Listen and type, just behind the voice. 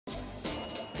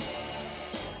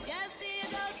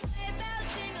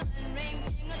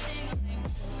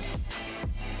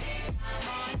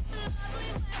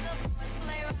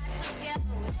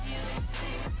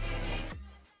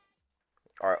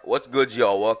What's good,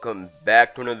 y'all? Welcome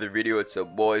back to another video. It's a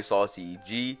boy Saucy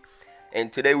G, and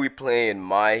today we playing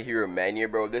My Hero Mania,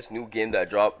 bro. This new game that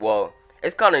dropped. Well,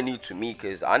 it's kind of new to me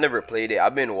because I never played it.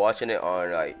 I've been watching it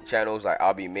on like channels like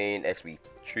I'll Be Main,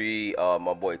 XB3,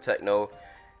 my boy Techno.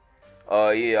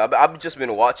 Yeah, I've just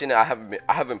been watching it. I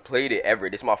haven't played it ever.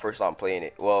 This is my first time playing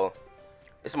it. Well,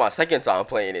 it's my second time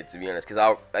playing it, to be honest,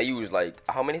 because I use like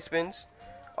how many spins?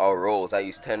 Oh, rolls. I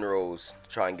use 10 rolls to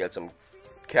try and get some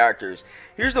characters.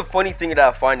 Here's the funny thing that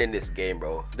I find in this game,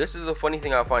 bro. This is a funny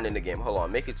thing I find in the game. Hold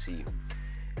on, make it see.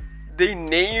 They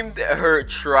named her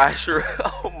Trasher.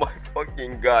 Oh my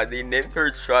fucking god, they named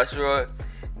her Trasher.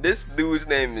 This dude's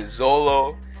name is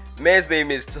Zolo. Man's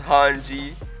name is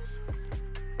Tanji.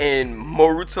 And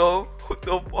Moruto. What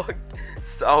the fuck?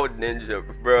 Sound Ninja,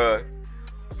 bro.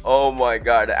 Oh my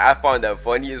god, I found that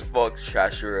funny as fuck,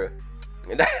 Trasher.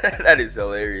 And that is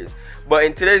hilarious. But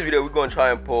in today's video, we're gonna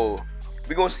try and pull.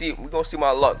 We're gonna see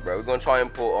my luck, bro. We're gonna try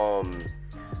and pull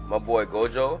my boy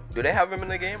Gojo. Do they have him in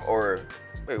the game? Or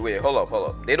wait, hold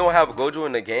up. They don't have Gojo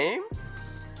in the game?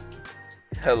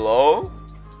 Hello?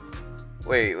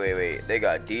 Wait. They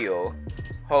got Dio.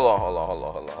 Hold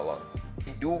on.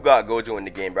 He do got Gojo in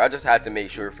the game, bro. I just had to make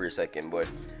sure for a second, but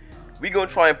we gonna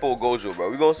try and pull Gojo, bro.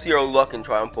 We gonna see our luck and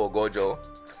try and pull Gojo.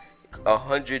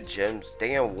 100 gems.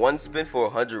 Damn, one spin for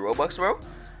 100 Robux, bro.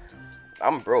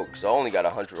 I'm broke, so I only got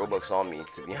 100 Robux on me.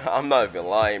 To be, I'm not even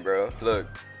lying, bro. Look,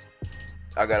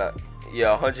 I got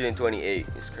 128.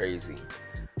 It's crazy.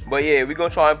 But yeah, we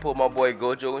gonna try and pull my boy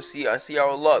Gojo and see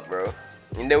our luck, bro.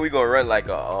 And then we gonna run like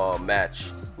a match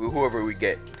with whoever we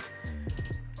get.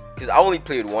 Cause I only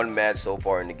played one match so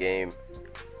far in the game.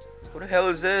 Who the hell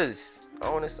is this?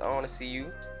 I wanna see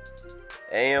you.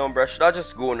 Damn, bro. Should I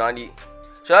just go 90?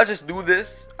 Should I just do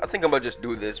this? I think I'm gonna just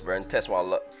do this, bro, and test my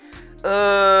luck.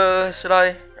 Should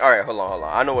I? Alright, hold on.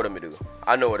 I know what I'm gonna do.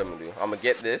 I'm gonna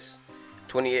get this.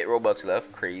 28 Robux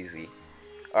left. Crazy.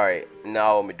 Alright,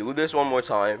 now I'm gonna do this one more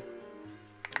time.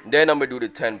 Then I'm gonna do the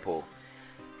 10 pull.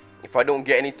 If I don't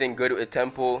get anything good with the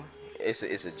 10 pull, it's a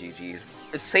GG.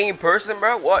 It's same person,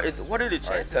 bro. What are the chances?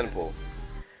 Right, 10 pull.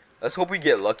 Let's hope we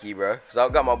get lucky, bro. Cause I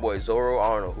got my boy Zoro. I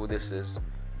don't know who this is,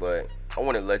 but I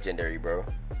want a legendary, bro.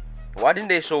 Why didn't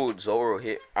they show Zoro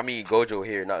here? I mean Gojo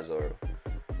here, not Zoro.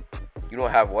 You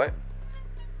don't have what?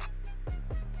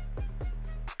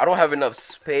 I don't have enough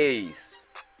space.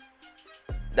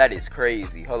 That is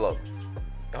crazy. Hold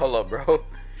up, bro.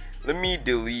 Let me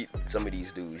delete some of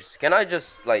these dudes. Can I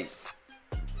just like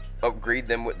upgrade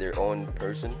them with their own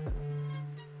person?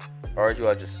 Or do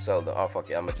I just sell them? Oh fuck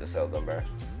it, I'ma just sell them, bro.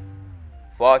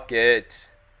 Fuck it.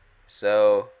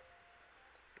 So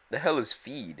the hell is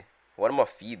feed? What am I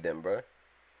feed them, bro?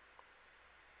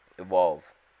 Evolve.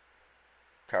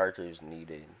 Characters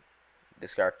needed.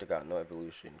 This character got no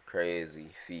evolution.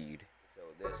 Crazy. Feed. So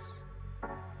this.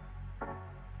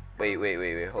 Wait.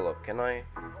 Hold up. Can I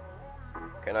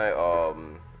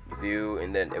view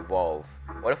and then evolve?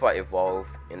 What if I evolve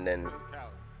and then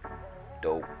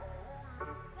dope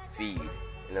feed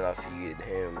and then I feed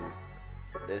him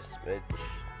this bitch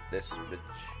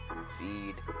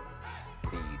feed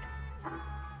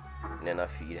and then I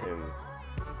feed him.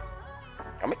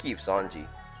 I'm gonna keep Sanji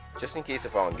just in case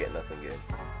if I don't get nothing good.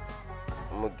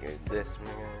 I'm gonna get this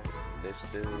man, this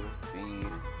dude, feed,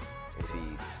 and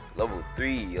feed. Level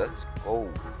 3, let's go.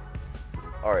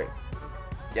 Alright.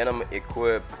 Then I'm gonna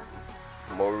equip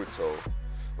Moruto.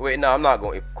 Wait, no, I'm not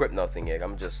gonna equip nothing yet.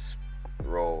 I'm just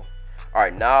roll.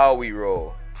 Alright, now we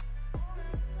roll.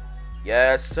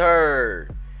 Yes, sir.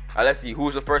 Alright, let's see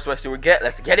who's the first question we get.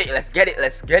 Let's get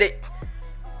it.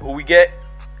 Who we get?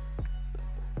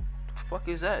 The fuck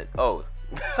is that? Oh.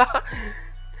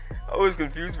 I was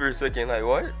confused for a second, like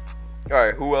what?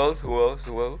 Alright, who else?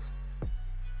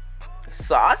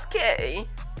 Sasuke!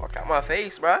 Fuck out my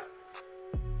face, bro.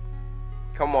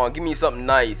 Come on, give me something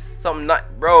nice.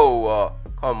 Bro.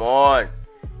 Come on.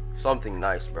 Something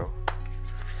nice, bro.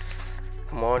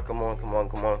 Come on.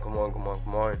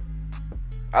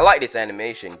 I like this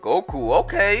animation. Goku,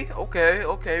 okay.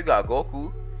 You got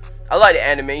Goku. I like the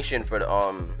animation for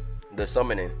the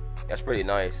summoning. That's pretty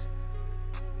nice.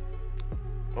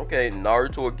 Okay,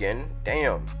 Naruto again.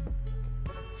 Damn.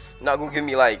 Not gonna give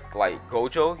me like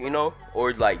Gojo, you know,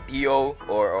 or like Dio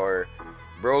or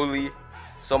Broly,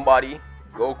 somebody.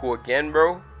 Goku again,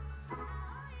 bro.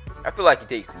 I feel like it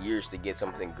takes years to get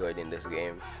something good in this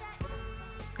game.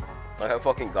 Like a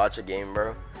fucking gacha game,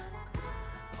 bro.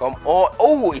 Come on.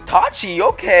 Oh, Itachi.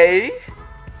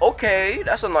 Okay,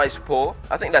 that's a nice pull.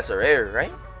 I think that's a rare,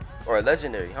 right? Or a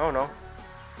legendary. I don't know.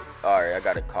 Alright, I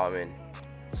got a common.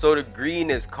 So the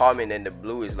green is common and the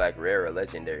blue is like rare or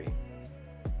legendary.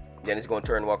 Then it's gonna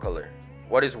turn what color?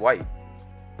 What is white?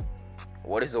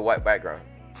 What is the white background?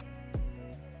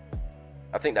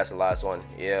 I think that's the last one.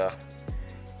 Yeah.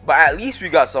 But at least we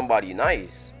got somebody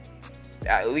nice.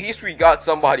 At least we got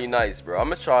somebody nice, bro. I'm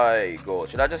gonna try gold.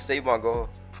 Should I just save my gold?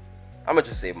 I'm gonna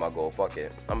just save my gold. Fuck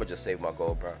it. I'm gonna just save my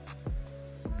gold, bro.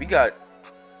 We got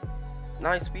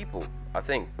nice people, I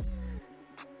think.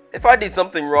 If I did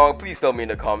something wrong, please tell me in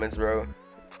the comments, bro.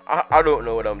 I don't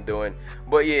know what I'm doing.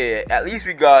 But yeah, at least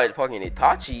we got fucking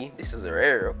Itachi. This is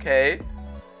rare. Okay.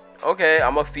 Okay,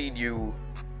 I'm gonna feed you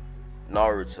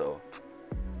Naruto.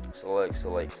 Select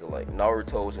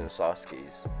Naruto's and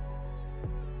Sasuke's.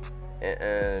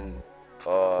 And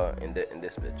in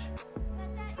this bitch.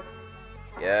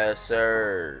 Yes,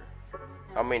 sir.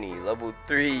 How many? Level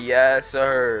 3. Yes,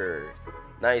 sir.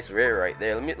 Nice rare right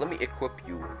there. Let me equip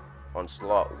you on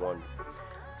slot 1.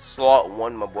 Slot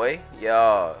 1, my boy.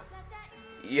 Yeah.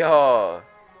 Yeah.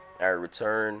 Alright,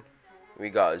 return. We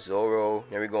got Zoro.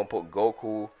 Then we're gonna put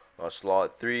Goku on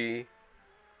slot 3.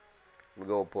 We're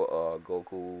gonna put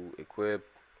Goku equip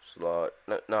slot.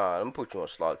 Nah, let me put you on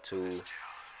slot 2.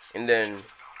 And then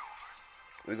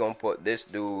we're gonna put this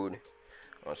dude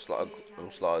on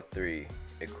slot 3.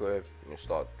 Equip in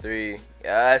slot 3.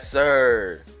 Yes,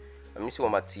 sir. Let me see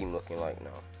what my team looking like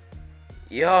now.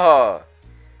 Yeah.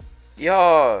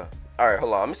 Yeah. Alright,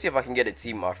 hold on. Let me see if I can get a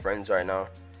team of my friends right now.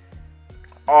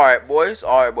 Alright, boys.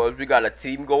 Alright, boys. We got a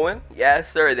team going. Yes,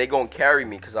 sir. They gonna carry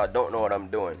me because I don't know what I'm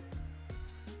doing.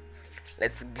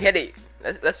 Let's get it.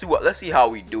 Let's see how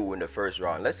we do in the first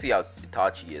round. Let's see how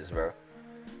Itachi is, bro.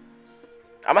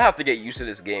 I'm gonna have to get used to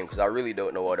this game because I really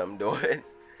don't know what I'm doing.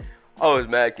 I was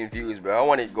mad confused, bro. I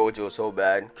wanted Gojo so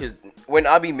bad because when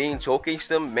I be main showcase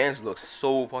them, mans look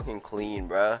so fucking clean,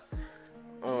 bro.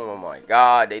 Oh my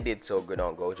god, they did so good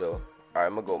on Gojo. Alright,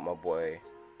 I'm gonna go with my boy.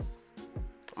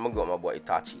 I'm gonna go with my boy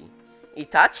Itachi.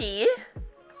 Itachi?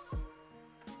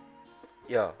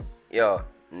 Yeah,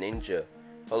 ninja.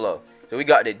 Hello. So we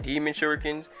got the demon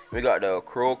shurikens, we got the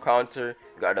crow counter,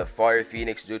 we got the fire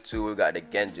phoenix jutsu, we got the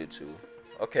genjutsu.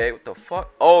 Okay, what the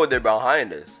fuck? Oh, they're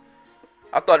behind us.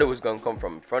 I thought it was gonna come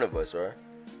from in front of us, right?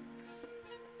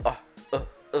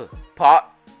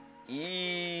 Pop.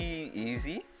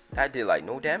 Easy. That did like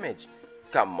no damage.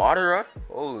 Got Madara.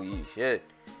 Holy shit.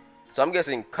 So I'm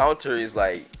guessing counter is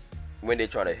like when they're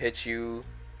trying to hit you,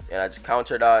 and I just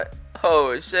countered that.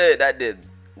 Oh shit, that did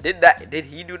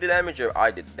he do the damage or I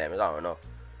did the damage? I don't know.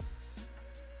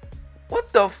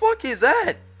 What the fuck is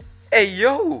that? Hey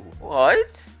yo, what?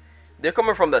 They're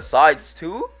coming from the sides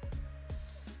too?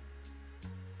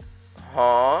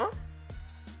 Huh?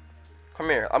 Come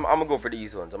here. I'm gonna go for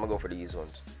these ones. Come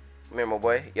here, my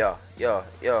boy. Yeah.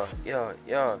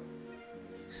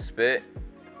 Spit.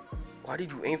 Why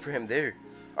did you aim for him there?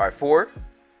 Alright, 4.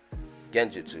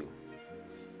 Genjutsu.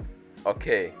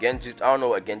 Okay, Genjutsu. I don't know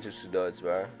what Genjutsu does,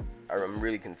 bro. I'm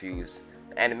really confused.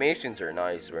 The animations are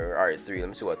nice, bro. Alright, 3. Let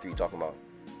me see what 3 talking about.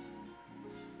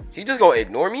 She just gonna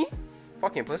ignore me?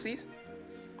 Fucking pussies.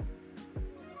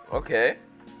 Okay.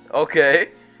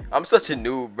 I'm such a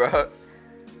noob, bro.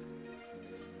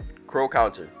 Crow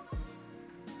counter.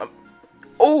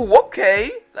 Oh,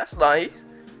 okay. That's nice.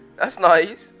 I'm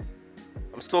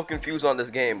so confused on this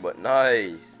game, but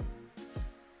nice.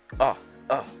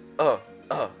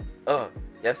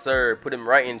 Yes, sir. Put him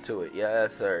right into it.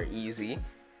 Yes, sir. Easy.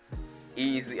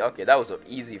 Okay, that was an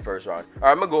easy first round.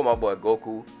 Alright, I'm gonna go with my boy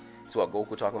Goku. That's what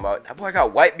Goku talking about. That boy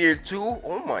got Whitebeard too.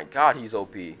 Oh my god, he's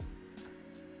OP.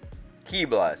 Ki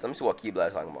blast. Let me see what Ki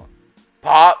blast talking about.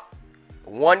 Pop.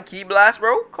 1 Ki blast,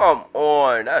 bro. Come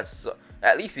on. That's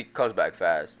at least he comes back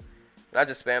fast. Can I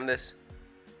just spam this?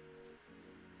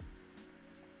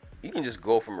 You can just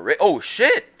go from a oh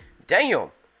shit.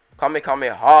 Damn.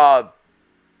 Kamehameha.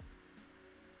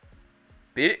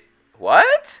 Bit.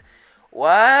 What?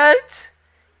 Why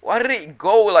did it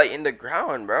go like in the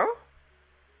ground, bro?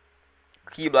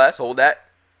 Ki blast. Hold that.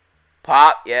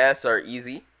 Pop. Yes, sir.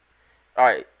 Easy. All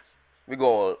right. We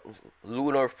go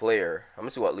Lunar Flare. I'm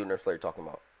gonna see what Lunar Flare talking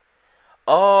about.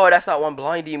 Oh, that's that one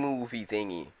blindy movie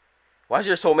thingy. Why is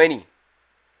there so many?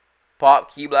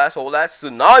 Pop, Ki blast, hold that.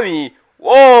 Tsunami.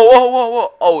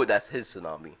 Whoa. Oh, that's his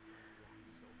tsunami.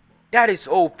 That is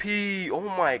OP.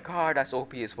 Oh my god, that's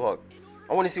OP as fuck.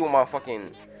 I want to see what my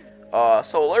fucking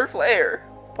solar flare.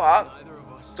 Pop.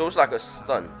 So it's like a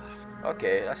stun.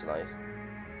 Okay, that's nice.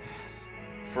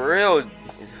 For real,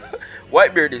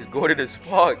 Whitebeard is goated as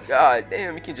fuck. God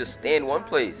damn, he can just stay in one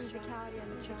place.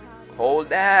 Hold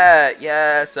that.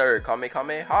 Yes, sir.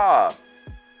 Kamehameha.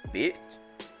 Bitch.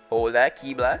 Hold that.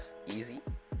 Ki blast. Easy.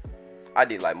 I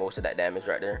did like most of that damage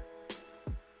right there.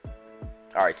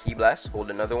 Alright, Ki blast. Hold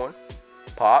another one.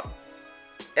 Pop.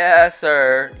 Yes,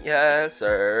 sir. Yes,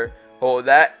 sir. Hold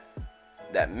that.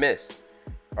 That miss.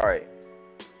 Alright.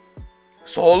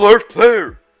 Solar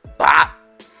flare. Bah.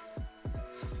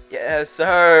 Yes,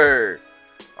 sir.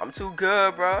 I'm too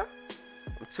good, bro.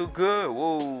 I'm too good.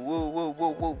 Whoa, whoa, whoa,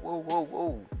 whoa, whoa, whoa, whoa,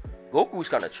 whoa. Goku's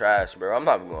kind of trash, bro. I'm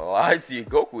not even gonna lie to you.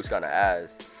 Goku's kind of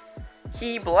ass.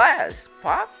 He blast.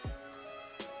 Pop.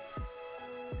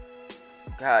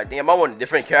 God damn, I want a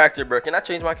different character, bro. Can I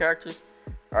change my characters?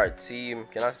 Alright, team.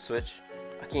 Can I switch?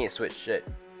 I can't switch shit.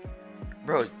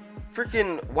 Bro,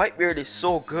 freaking Whitebeard is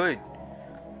so good.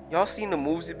 Y'all seen the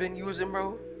moves he's been using,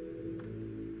 bro?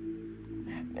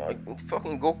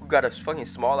 Fucking Goku got a fucking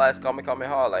small ass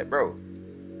Kamehameha, like, bro.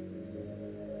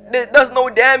 Does no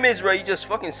damage, bro. You just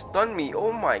fucking stunned me.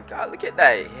 Oh my god, look at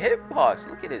that hitbox.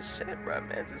 Look at this shit, bro.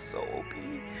 Man, this is so OP.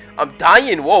 I'm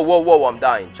dying. Whoa, whoa, whoa. I'm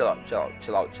dying. Chill out, chill out,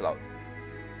 chill out, chill out.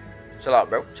 Chill out,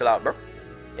 bro. Chill out, bro.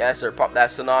 Yes, sir. Pop that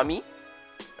tsunami.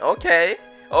 Okay,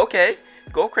 okay.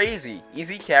 Go crazy.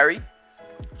 Easy carry.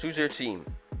 Choose your team.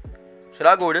 Should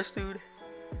I go with this dude?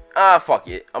 Ah, fuck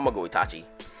it. I'm gonna go with Itachi.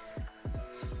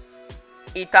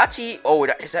 Itachi. Oh,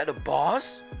 is that the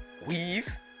boss? Weave.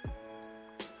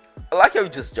 I like how you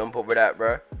just jump over that,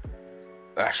 bro.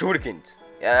 Shurikens.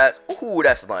 Yeah. Ooh,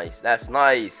 that's nice. That's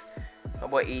nice. How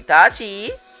about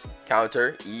Itachi?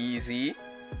 Counter. Easy.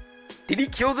 Did he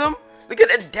kill them? Look at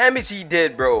the damage he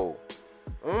did, bro.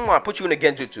 I put you in a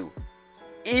Genjutsu.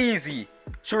 Easy.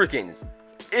 Shurikens.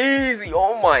 Easy.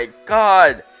 Oh my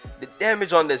god. The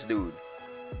damage on this dude.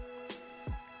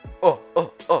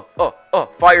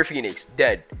 Fire Phoenix.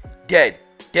 Dead. Dead.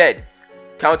 Dead.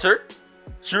 Counter.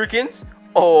 Shurikens.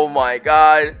 Oh my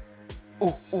god.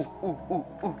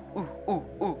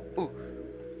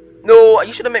 No,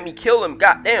 you should have made me kill him.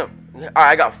 God damn. Alright,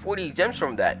 I got 40 gems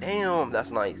from that. Damn,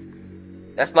 that's nice.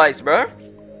 That's nice, bro.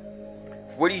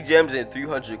 40 gems and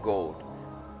 300 gold.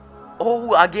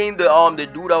 Oh, I gained the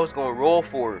dude I was gonna roll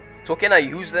for. So can I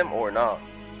use them or not?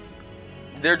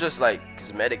 They're just like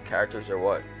cosmetic characters or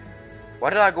what? Why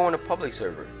did I go in a public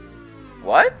server?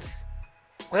 What?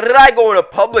 Why did I go in a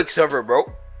public server, bro?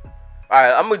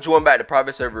 Alright, I'm gonna join back the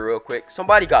private server real quick.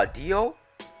 Somebody got Dio?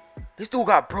 This dude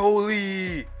got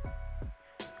Broly.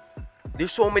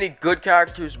 There's so many good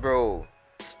characters, bro.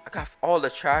 I got all the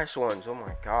trash ones. Oh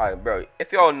my god, bro.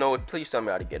 If y'all know, please tell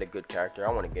me how to get a good character.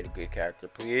 I want to get a good character,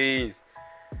 please.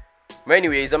 But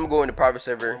anyways, I'm going to private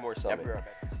server. More summon.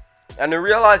 And I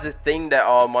realized the thing that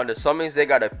on the summons they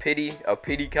got a pity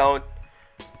count.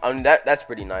 I mean that's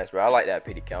pretty nice, bro. I like that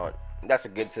pity count. That's a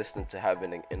good system to have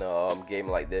in a game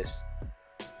like this.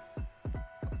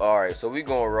 Alright, so we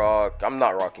gonna rock. I'm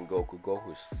not rocking Goku.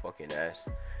 Goku's fucking ass.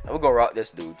 And we're gonna rock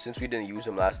this dude since we didn't use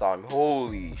him last time.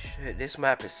 Holy shit, this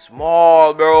map is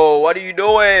small, bro. What are you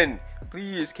doing?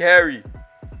 Please carry.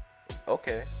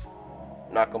 Okay,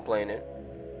 not complaining.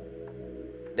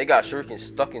 They got shuriken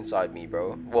stuck inside me,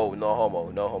 bro. Whoa, no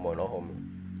homo, no homo, no homo.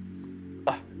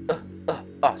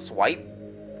 Swipe.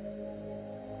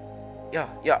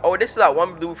 Yeah. Oh, this is that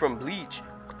one dude from Bleach.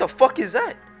 What the fuck is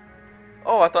that?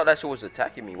 Oh, I thought that shit was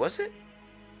attacking me. Was it?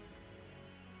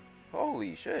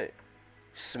 Holy shit.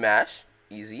 Smash.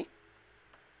 Easy.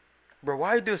 Bro,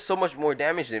 why do so much more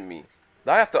damage than me?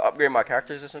 Do I have to upgrade my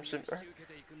characters or some shit, bro?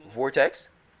 Vortex.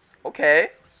 Okay.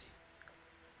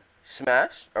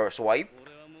 Smash. Or swipe.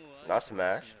 Not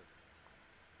smash.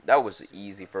 That was the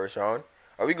easy first round.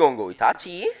 Are we gonna go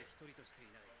Itachi?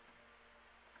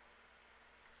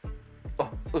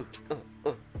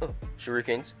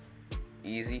 Shurikens.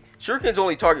 Easy. Shurikens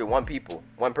only target one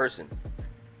person.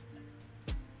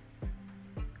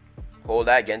 Hold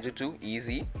that Genjutsu.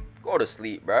 Easy. Go to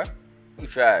sleep, bruh. You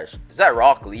trash. Is that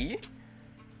Rock Lee?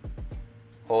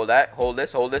 Hold that. Hold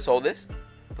this. Hold this. Hold this.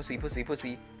 Pussy, pussy,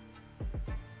 pussy.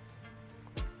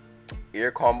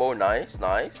 Ear combo. Nice.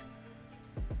 Nice.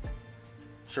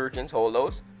 Shurikens. Hold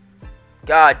those.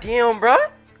 God damn, bruh.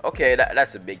 Okay,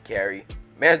 that's a big carry.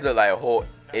 Man's did like a whole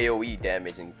AoE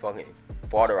damage and fucking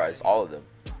waterized all of them.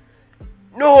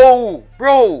 No!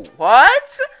 Bro,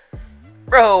 what?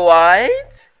 Bro,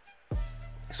 what?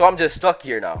 So I'm just stuck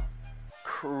here now.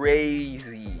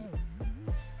 Crazy.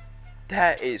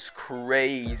 That is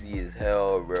crazy as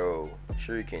hell, bro.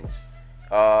 Shurikens.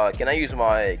 Can I use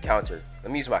my counter?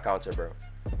 Let me use my counter, bro.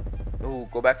 Ooh,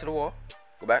 go back to the wall.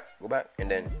 Go back, and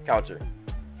then counter.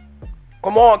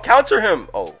 Come on, counter him.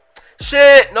 Oh,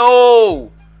 shit,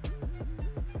 no.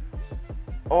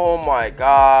 Oh my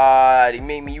god, he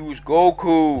made me use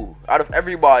Goku out of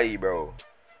everybody, bro.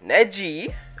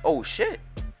 Neji. Oh shit,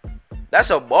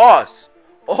 that's a boss.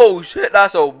 Oh shit,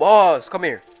 that's a boss. Come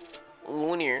here.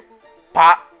 Lunar.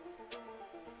 Pop.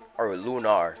 Or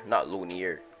Lunar, not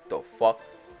Lunar. The fuck?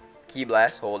 Key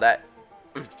blast. Hold that.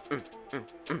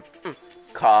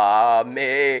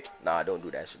 Kame. Nah, don't do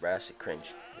that shit, bro. That shit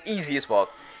cringe. Easy as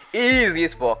fuck. Easy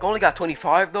as fuck. Only got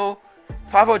 25 though.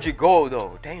 500 gold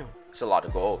though. Damn. It's a lot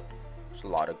of gold. It's a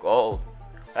lot of gold.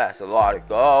 That's a lot of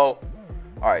gold.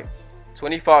 Alright.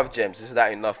 25 gems. Is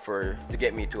that enough to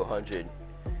get me to 100?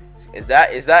 Is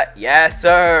that? Yes,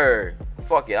 sir.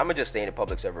 Fuck it. I'm gonna just stay in the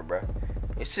public server, bro.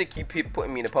 It should keep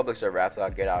putting me in the public server after I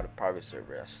get out of private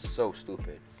server. That's so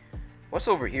stupid. What's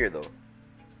over here though?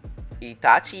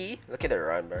 Itachi. Look at it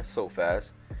run, bro. So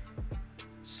fast.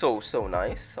 So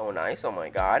nice. So nice. Oh my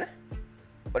god.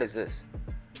 What is this?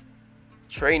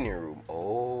 Training room.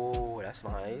 Oh, that's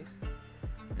nice.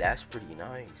 That's pretty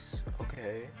nice.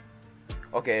 Okay.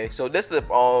 Okay, so this is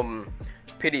the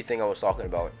pity thing I was talking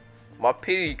about. My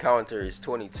pity counter is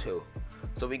 22.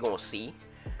 So we gonna see.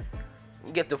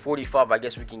 You get to 45, I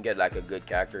guess we can get like a good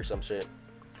character or some shit.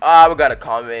 Ah, we got a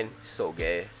comment. So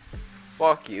gay.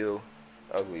 Fuck you.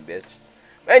 Ugly bitch.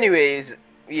 Anyways,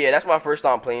 yeah, that's my first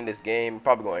time playing this game.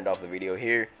 Probably gonna end off the video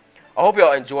here. I hope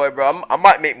y'all enjoy, bro. I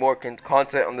might make more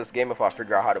content on this game if I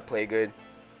figure out how to play good.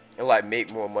 And like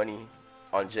make more money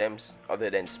on gems other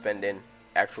than spending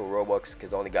actual Robux.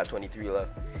 Because I only got 23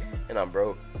 left. And I'm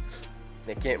broke.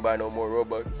 They can't buy no more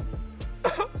Robux.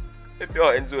 If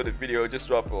y'all enjoyed the video, just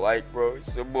drop a like, bro.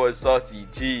 It's your boy Saucy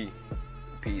G.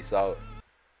 Peace out.